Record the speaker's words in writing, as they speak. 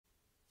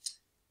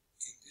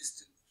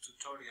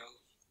tutorial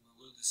we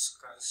will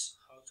discuss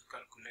how to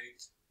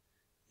calculate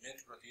net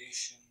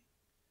radiation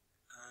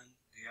and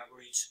the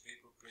average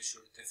vapor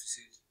pressure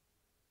deficit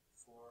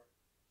for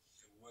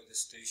the weather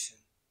station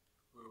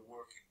we're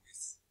working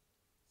with.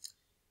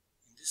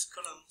 In these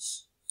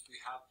columns we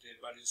have the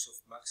values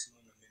of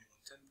maximum and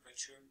minimum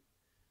temperature.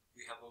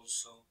 We have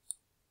also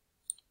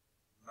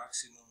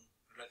maximum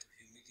relative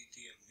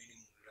humidity and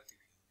minimum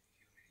relative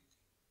humidity.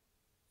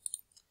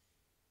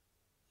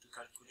 To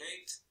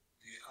calculate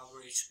the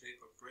average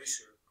vapor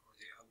pressure or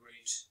the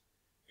average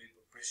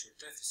vapor pressure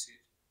deficit,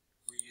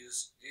 we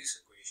use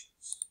these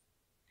equations,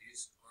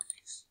 this or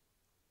this.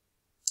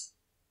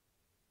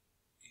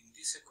 In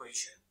this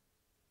equation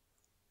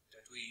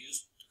that we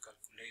use to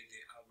calculate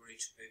the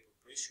average vapor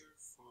pressure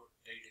for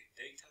daily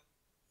data,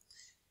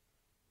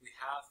 we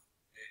have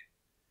the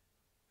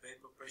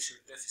vapor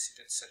pressure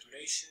deficit at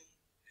saturation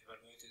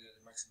evaluated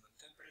at the maximum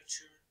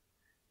temperature,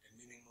 the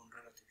minimum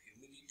relative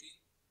humidity,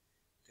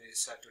 the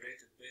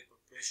saturated vapor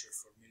pressure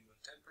for minimum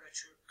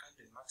temperature, and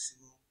the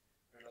maximum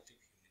relative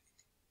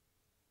humidity.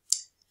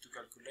 To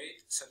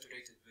calculate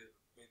saturated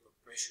vapor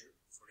pressure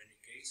for any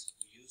case,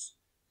 we use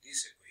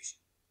this equation.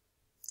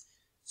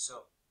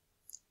 So,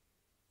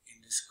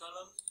 in this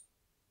column,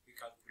 we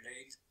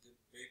calculate the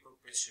vapor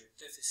pressure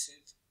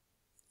deficit,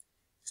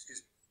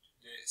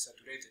 the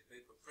saturated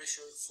vapor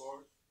pressure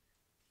for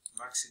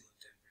maximum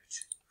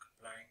temperature,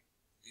 applying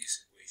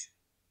this equation,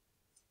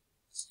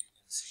 as you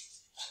can see.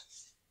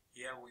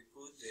 Here we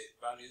put the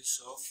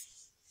values of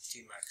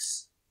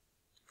Tmax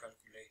to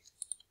calculate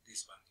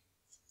this value.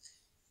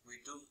 We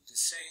do the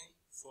same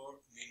for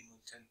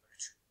minimum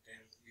temperature,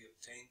 then we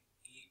obtain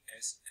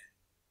ESN.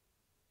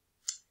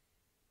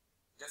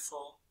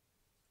 Therefore,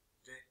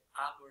 the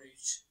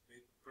average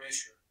vapor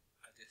pressure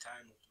at the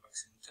time of the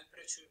maximum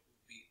temperature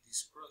would be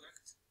this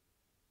product.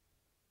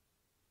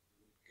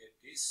 We would get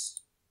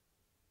this,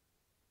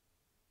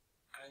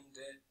 and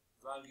the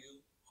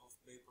value of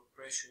vapor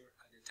pressure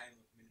at the time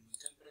of minimum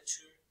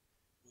temperature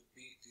would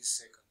be this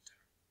second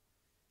term.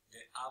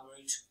 The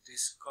average of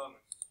this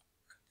column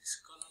and this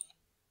column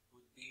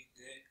would be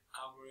the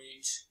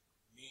average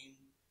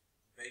mean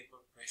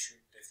vapor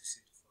pressure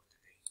deficit for the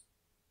day,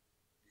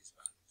 these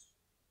values.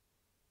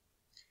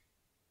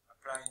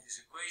 Applying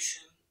this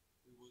equation,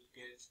 we would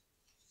get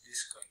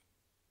this column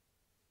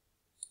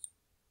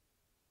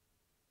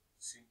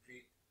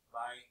simply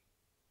by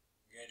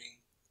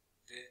getting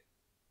the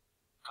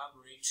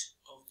average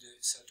of the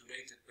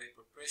saturated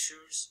vapor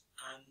pressures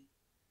and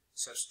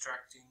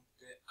subtracting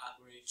the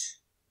average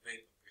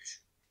vapor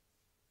pressure.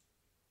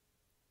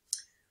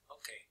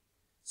 Okay,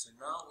 so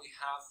now we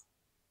have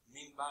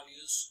mean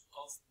values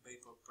of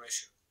vapor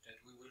pressure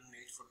that we will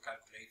need for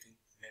calculating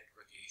net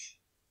radiation.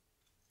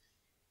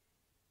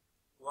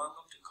 One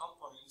of the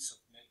components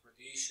of net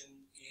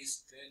radiation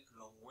is the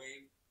long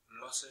wave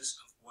losses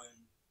of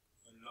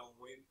long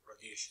wave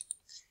radiation.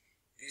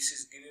 This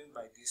is given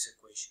by this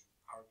equation,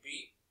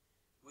 RB,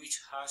 which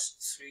has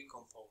three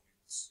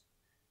components.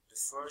 The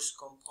first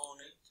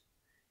component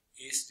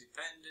is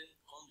dependent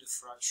on the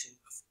fraction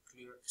of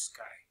clear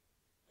sky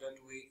that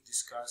we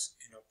discussed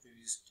in our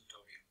previous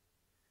tutorial.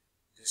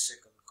 The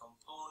second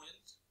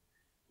component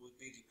would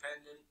be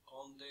dependent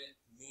on the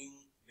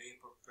mean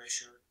vapor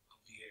pressure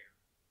of the air,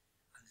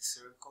 and the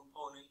third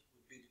component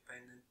would be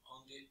dependent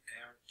on the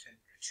air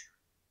temperature.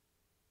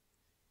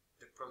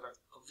 The product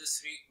of the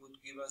three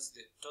would give us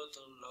the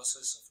total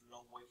losses of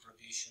long wave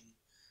radiation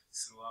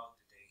throughout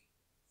the day.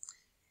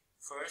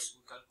 First,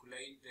 we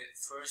calculate the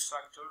first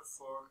factor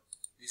for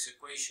this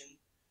equation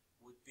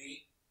would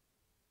be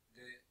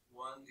the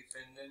one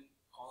dependent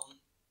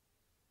on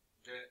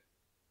the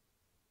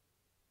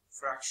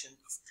fraction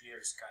of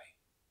clear sky.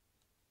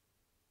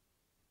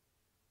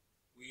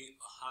 We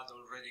had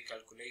already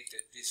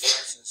calculated these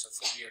fractions of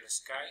clear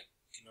sky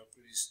in our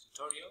previous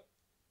tutorial,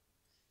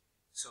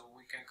 so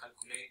we can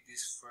calculate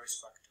this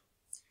first factor.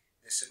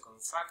 The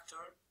second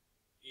factor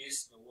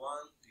is the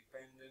one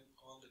dependent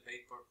on the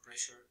vapor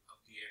pressure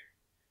of the air.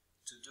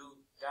 To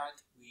do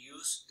that, we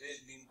use the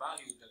mean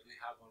value that we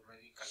have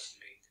already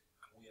calculated,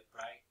 and we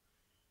apply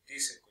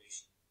this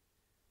equation.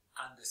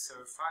 And the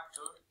third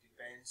factor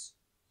depends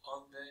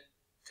on the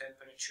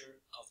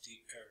temperature of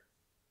the air.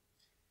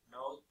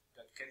 Note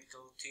that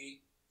capital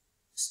T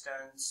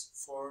stands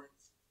for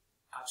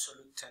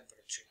absolute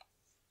temperature.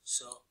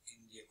 So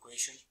in the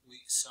equation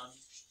we sum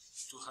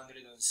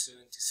 273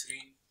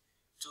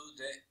 to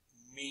the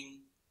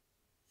mean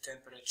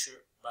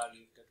temperature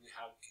value that we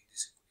have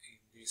in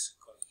this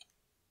column.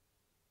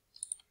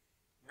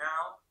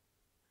 Now,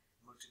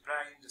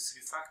 multiplying the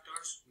three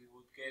factors, we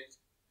would get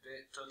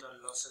the total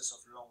losses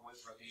of long wave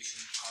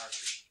radiation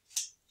RB.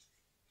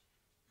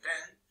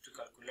 Then, to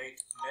calculate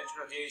net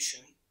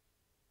radiation,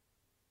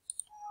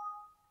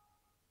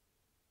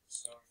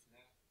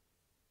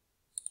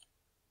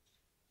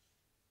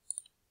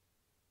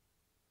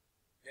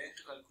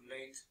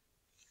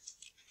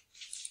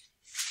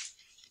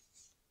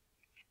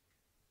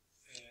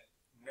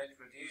 net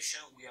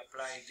radiation, we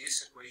apply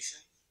this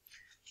equation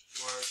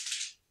where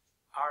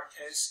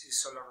RS is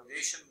solar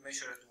radiation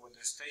measured at the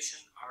weather station,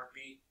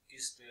 RB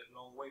is the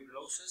long wave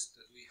losses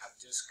that we have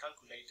just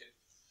calculated,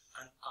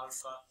 and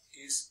alpha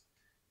is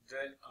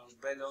the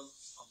albedo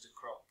of the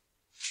crop.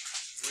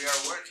 If we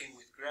are working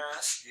with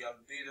grass, the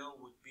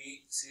albedo would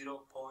be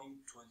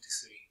 0.23.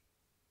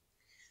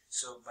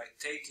 So by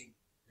taking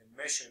the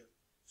measured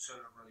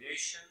solar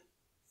radiation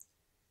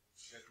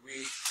that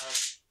we have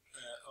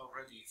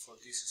already for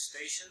this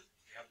station,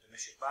 we have the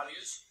measured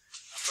values,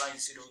 applying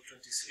 0.23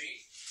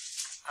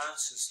 and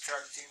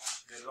subtracting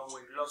the long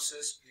wave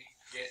losses, we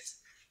get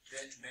the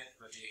net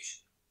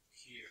radiation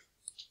here,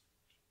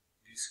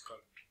 this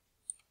column.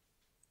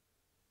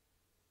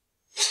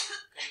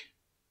 Okay.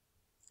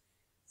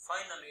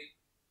 Finally,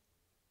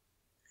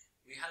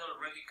 we had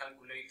already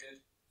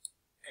calculated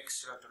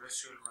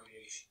extraterrestrial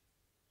radiation.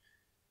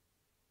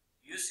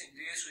 Using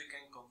this, we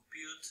can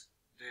compute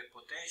the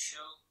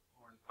potential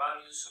or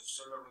values of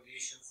solar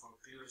radiation for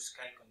clear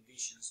sky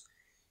conditions,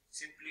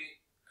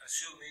 simply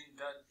assuming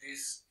that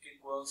this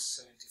equals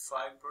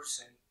 75%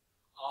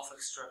 of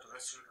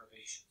extraterrestrial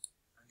radiation.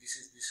 And this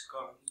is this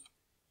column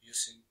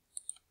using